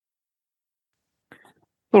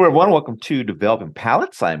Hello, everyone. Welcome to Developing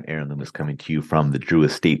Palettes. I'm Aaron Loomis coming to you from the Drew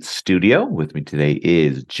Estate Studio. With me today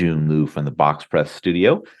is June Liu from the Box Press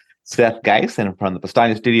Studio, Seth Geis, and from the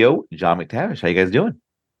Pastania Studio, John McTavish. How you guys doing?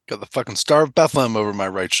 Got the fucking Star of Bethlehem over my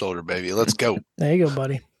right shoulder, baby. Let's go. There you go,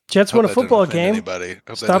 buddy. Jets Hope won a that didn't football offend game. anybody. Hope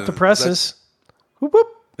that Stop the didn't. presses. Whoop, whoop.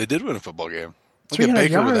 They did win a football game. Look at 300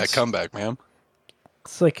 Baker with that yards. comeback, man.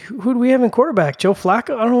 It's like, who do we have in quarterback? Joe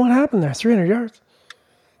Flacco? I don't know what happened there. 300 yards.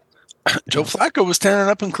 Joe Flacco was tearing it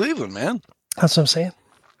up in Cleveland, man. That's what I'm saying.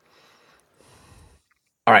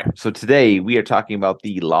 All right. So today we are talking about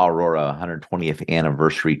the La Aurora 120th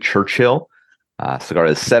anniversary Churchill. Cigar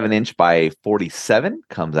is 7-inch by 47.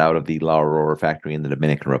 Comes out of the La Aurora factory in the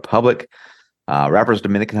Dominican Republic. Wrapper's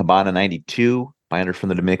Dominican Habana 92. Binder from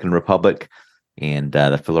the Dominican Republic. And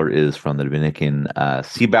the filler is from the Dominican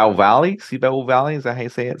Cibao Valley. Cibao Valley, is that how you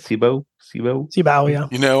say it? Cibao? Cibao, yeah.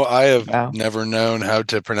 You know, I have Wow. never known how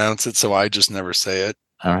to prounce it, so I just never say it.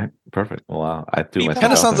 All right. Perfect. Well, I threw myself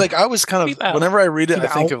Kind of out sounds there. like I was kind of, Cibao. whenever I read it, I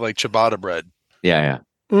think Cibao. of like ciabatta bread. Yeah,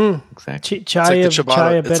 It's exactly. It's like Chaya, the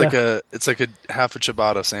ciabatta. Chaya It's like a half a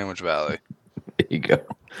ciabatta sandwich valley. There you go.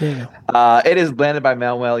 There you go. It is blended by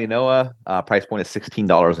Manuel Inoa. Price point is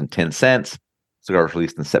 $16.10. Cigar was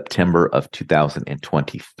released in September of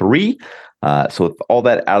 2023. So with all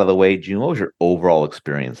that out of the way, June, what was your overall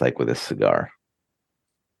experience like with this cigar?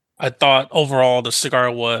 I thought overall the cigar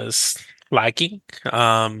was lacking.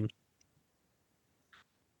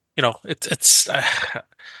 It's I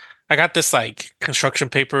got this like construction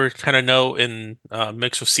paper kind of note in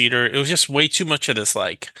mixed with cedar. It was just way too much of this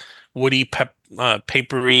like woody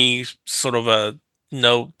papery sort of a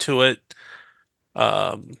note to it.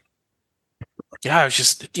 Yeah, it's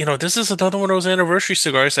just this is another one of those anniversary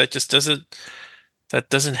cigars that just doesn't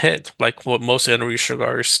hit like what most anniversary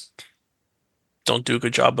cigars don't do a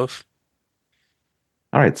good job of.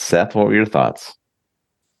 All right, Seth, what were your thoughts?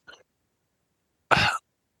 God,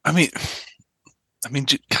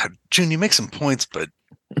 June, you make some points, but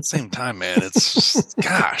at the same time, man, it's just,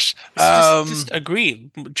 gosh. Just agree.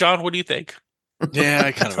 John, what do you think? Yeah,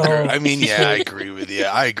 I kind of agree. Oh. I agree with you.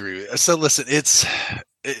 I agree with you. So listen,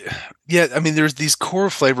 there's these core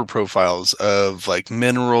flavor profiles of like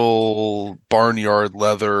mineral, barnyard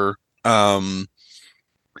leather, and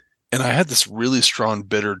I had this really strong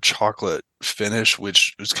bitter chocolate finish,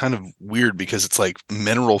 which was kind of weird because it's like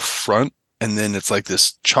mineral front and then it's like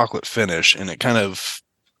this chocolate finish, and it kind of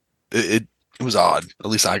it was odd. At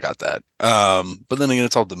least I got that. But then again,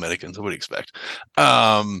 it's all Dominican, so what do you expect?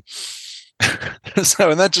 And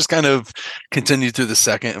that just kind of continued through the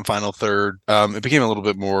second and final third. It became a little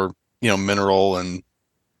bit more, mineral and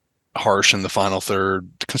harsh in the final third.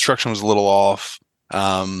 The construction was a little off.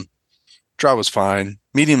 Draw was fine.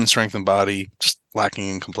 Medium in strength and body, just lacking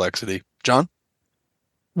in complexity. John?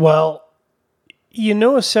 Well,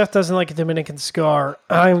 Seth doesn't like a Dominican cigar.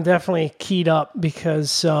 I'm definitely keyed up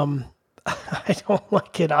because I don't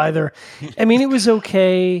like it either. I mean, it was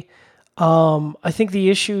okay. I think the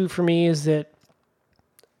issue for me is that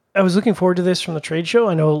I was looking forward to this from the trade show.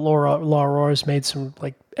 I know La Aurora's made some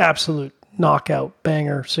like absolute knockout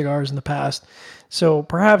banger cigars in the past. So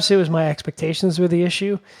perhaps it was my expectations were the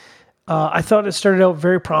issue. I thought it started out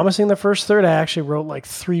very promising the first third. I actually wrote like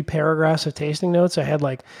 3 paragraphs of tasting notes. I had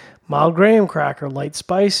like mild graham cracker, light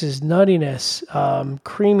spices, nuttiness,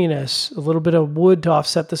 creaminess, a little bit of wood to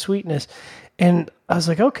offset the sweetness. And I was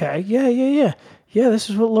like, okay, yeah, this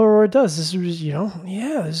is what La Aurora does. This is, this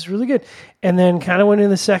is really good. And then kind of went in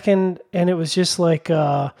the second, and it was just like,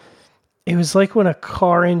 it was like when a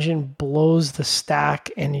car engine blows the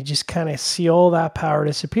stack and you just kind of see all that power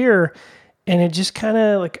disappear. And it just kind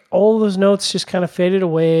of like all those notes just kind of faded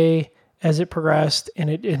away as it progressed. And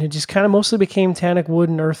it just kind of mostly became tannic wood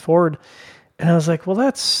and earth forward. And I was like, well,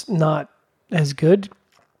 that's not as good.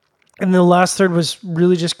 And the last third was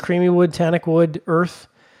really just creamy wood, tannic wood, earth.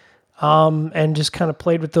 And just kind of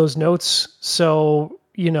played with those notes. So,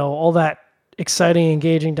 all that exciting,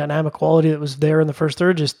 engaging, dynamic quality that was there in the first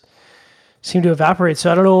third just seemed to evaporate.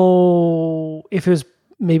 So I don't know if it was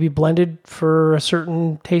maybe blended for a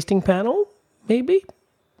certain tasting panel, maybe.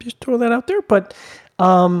 Just throw that out there. But,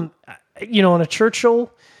 on a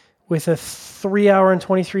Churchill with a 3-hour and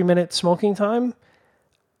 23-minute smoking time,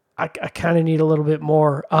 I kind of need a little bit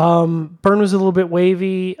more. Burn was a little bit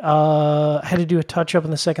wavy. Had to do a touch up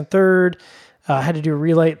in the second third. Had to do a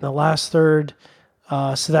relight in the last third.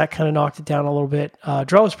 So that kind of knocked it down a little bit.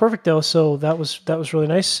 Draw was perfect though, so that was really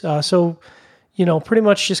nice. So pretty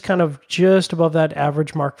much just above that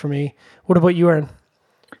average mark for me. What about you, Aaron?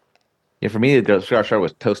 Yeah, for me, the cigar starter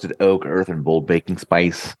was toasted oak, earth, and bold baking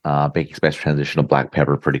spice. Baking spice transition to black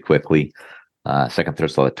pepper pretty quickly. Second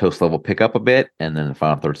third saw the toast level pick up a bit, and then the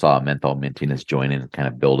final third saw a menthol mintiness join in and kind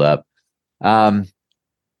of build up.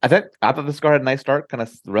 I thought the cigar had a nice start, kind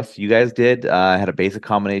of the rest of you guys did. Had a basic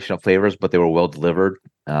combination of flavors, but they were well delivered.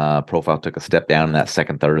 Profile took a step down in that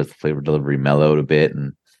second third as the flavor delivery mellowed a bit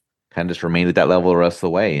and kind of just remained at that level the rest of the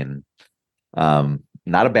way. And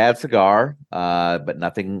not a bad cigar, but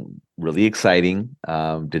nothing really exciting.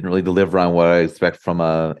 Didn't really deliver on what I expect from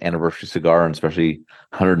a anniversary cigar, and especially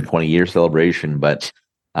 120-year celebration. But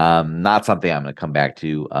not something I'm going to come back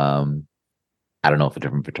to. I don't know if a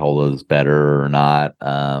different Vitola is better or not,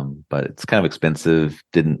 but it's kind of expensive.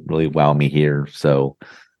 Didn't really wow me here. So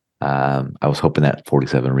I was hoping that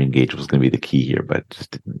 47 ring gauge was going to be the key here, but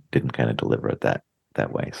just didn't kind of deliver it that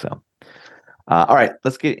way. So, all right,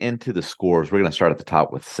 let's get into the scores. We're going to start at the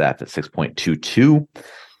top with Seth at 6.22.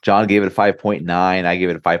 John gave it a 5.9. I gave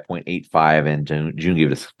it a 5.85, and June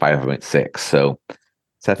gave it a 5.6. So,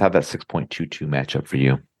 Seth, how'd that 6.22 matchup for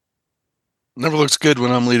you? Never looks good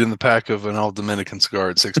when I'm leading the pack of an all Dominican cigar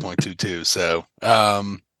at 6.22. So,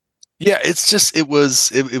 yeah, it's just it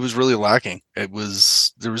was really lacking. There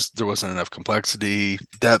wasn't enough complexity,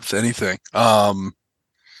 depth, anything.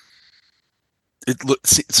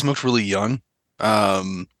 It smoked really young. I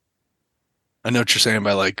know what you're saying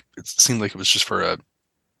by like it seemed like it was just for a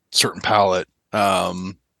certain palate. Yeah,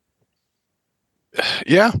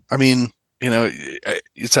 I mean,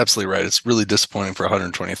 it's absolutely right. It's really disappointing for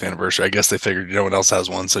 120th anniversary. I guess they figured no one else has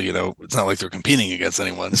one, so it's not like they're competing against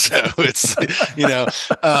anyone. So it's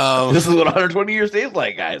this is what 120 years tastes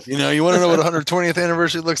like, guys. You want to know what 120th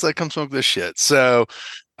anniversary looks like? Come smoke this shit. So,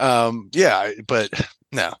 yeah, but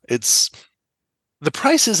no, the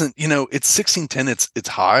price isn't. It's 1610. It's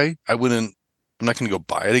high. I'm not going to go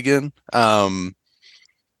buy it again. We're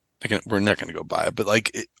not going to go buy it, but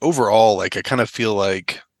overall, I kind of feel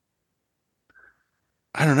like,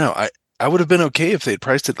 I don't know. I would have been okay if they'd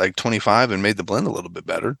priced it like 25 and made the blend a little bit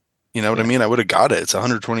better. You know what I mean? I would have got it. It's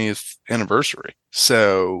 120th anniversary.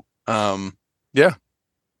 So, yeah.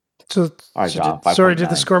 So, all right, John, sorry, did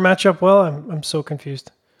the score match up well? I'm so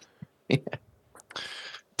confused. Yeah.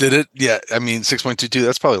 Did it? Yeah. I mean, 6.22,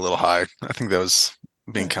 that's probably a little high. I think that was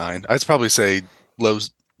being kind. I'd probably say low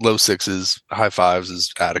sixes, high fives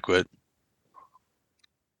is adequate.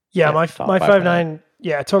 Yeah, my 5.9,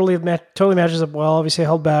 yeah, totally matches up well. Obviously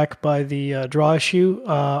held back by the draw issue,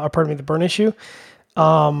 the burn issue.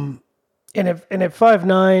 And at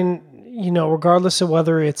 5.9, regardless of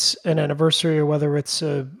whether it's an anniversary or whether it's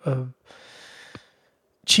a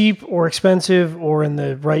cheap or expensive or in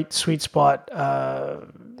the right sweet spot,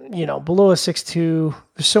 below a 6.2,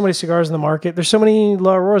 there's so many cigars in the market. There's so many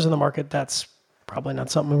La Auroras in the market. That's probably not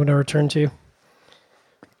something we're going to return to.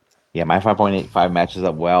 Yeah, my 5.85 matches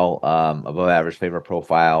up well. Above average flavor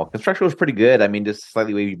profile. Construction was pretty good. I mean, just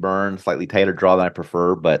slightly wavy burn, slightly tighter draw than I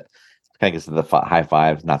prefer, but kind of gets to the high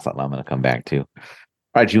fives. Not something I'm going to come back to. All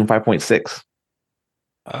right, June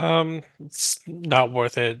 5.6. It's not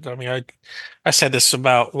worth it. I mean, I said this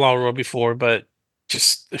about La Aurora before, but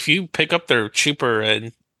just if you pick up their cheaper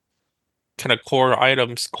and kind of core line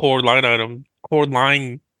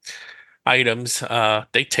items,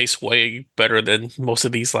 they taste way better than most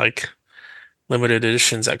of these limited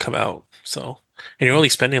editions that come out. So, and you're only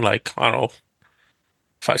spending I don't know,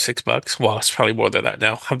 $5-6. Well, it's probably more than that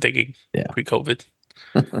now. I'm thinking pre-COVID,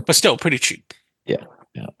 but still pretty cheap. Yeah.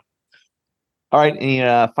 All right. Any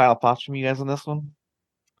final thoughts from you guys on this one?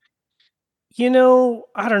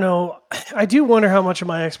 I don't know. I do wonder how much of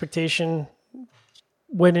my expectation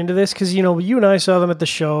went into this because, you and I saw them at the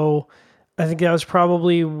show. I think that was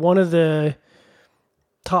probably one of the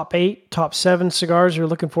top 8, top 7 cigars you're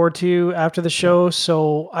looking forward to after the show.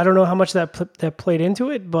 So I don't know how much that played into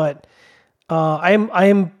it, but I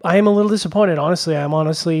am a little disappointed. Honestly, I'm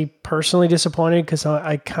personally disappointed because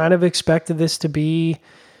I kind of expected this to be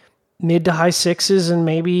mid to high 6s and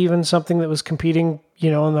maybe even something that was competing,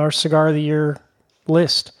 in our cigar of the year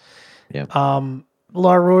list. Yeah.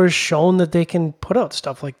 La Aurora's shown that they can put out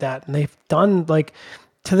stuff like that, and they've done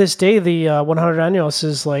to this day, the 100 Años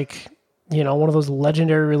is one of those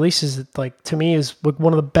legendary releases that to me is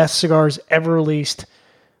one of the best cigars ever released,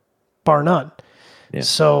 bar none. Yeah.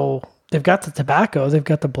 So they've got the tobacco, they've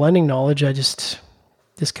got the blending knowledge. I just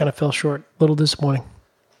kind of fell short. A little disappointing.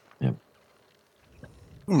 Yeah.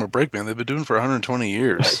 A break, man. They've been doing it for 120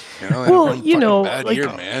 years. Well, bad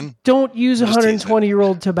year, man. Don't use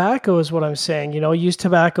 120-year-old tobacco is what I'm saying. Use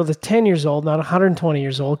tobacco that's 10 years old, not 120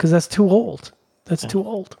 years old, because that's too old. That's too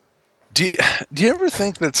old. Do you ever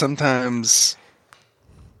think that sometimes,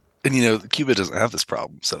 and Cuba doesn't have this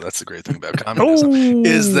problem, so that's the great thing about communism,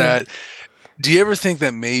 is that, do you ever think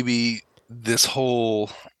that maybe this whole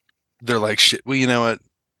they're like shit. Well, you know what?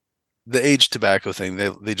 The aged tobacco thing,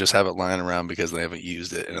 they just have it lying around because they haven't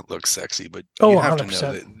used it and it looks sexy. But you have to know 100%.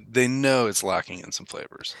 that they know it's lacking in some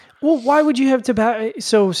flavors. Well, why would you have tobacco?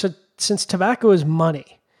 So since tobacco is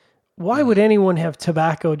money, why would anyone have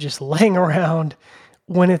tobacco just laying around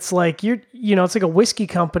when it's like it's like a whiskey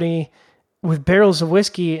company with barrels of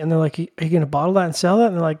whiskey, and they're like, "Are you going to bottle that and sell that?"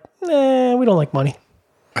 And they're like, "Nah, we don't like money."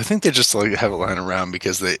 I think they just like have it lying around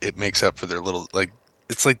because it makes up for their little like.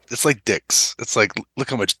 It's like dicks. It's like, look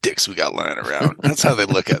how much dicks we got lying around. That's how they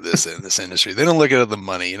look at this in this industry. They don't look at the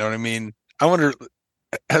money. You know what I mean? I wonder,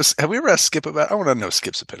 have we ever asked Skip about? I want to know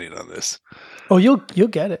Skip's opinion on this. Oh, you'll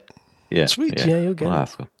get it. Yeah. Sweet. Yeah, you'll get I'll it.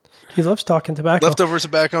 ask him. He loves talking tobacco. Leftover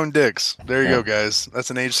tobacco and dicks. There you go, guys.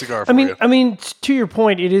 That's an aged cigar for you. I mean, to your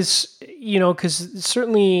point, it is, because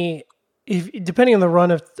certainly, if depending on the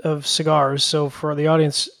run of cigars. So for the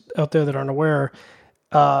audience out there that aren't aware,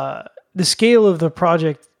 the scale of the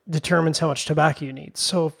project determines how much tobacco you need.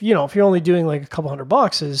 So if you're only doing like a couple hundred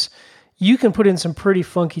boxes, you can put in some pretty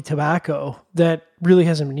funky tobacco that really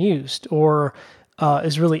hasn't been used, or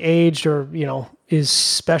is really aged, or is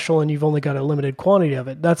special, and you've only got a limited quantity of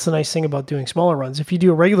it. That's the nice thing about doing smaller runs. If you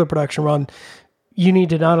do a regular production run, you need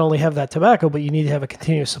to not only have that tobacco, but you need to have a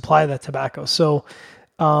continuous supply of that tobacco. So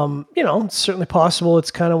it's certainly possible.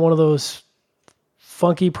 It's kind of one of those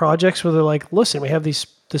funky projects where they're like, listen, we have this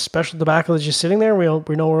special tobacco that's just sitting there. We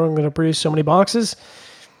know we're going to produce so many boxes.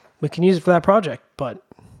 We can use it for that project. But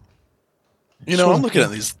I'm looking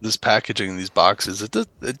at this packaging, these boxes.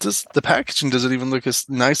 The packaging doesn't even look as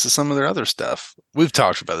nice as some of their other stuff. We've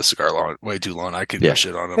talked about the cigar way too long. I could go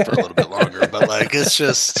shit on them for a little bit longer, but like, it's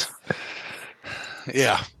just,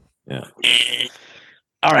 yeah.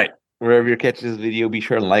 All right. Wherever you're catching this video, be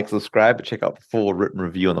sure to like, subscribe, and check out the full written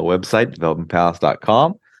review on the website,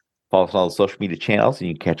 developmentpalace.com. Follow us on all the social media channels, and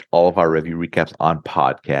you can catch all of our review recaps on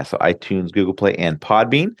podcasts, so iTunes, Google Play, and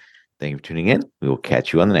Podbean. Thank you for tuning in. We will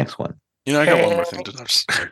catch you on the next one. I got one more thing to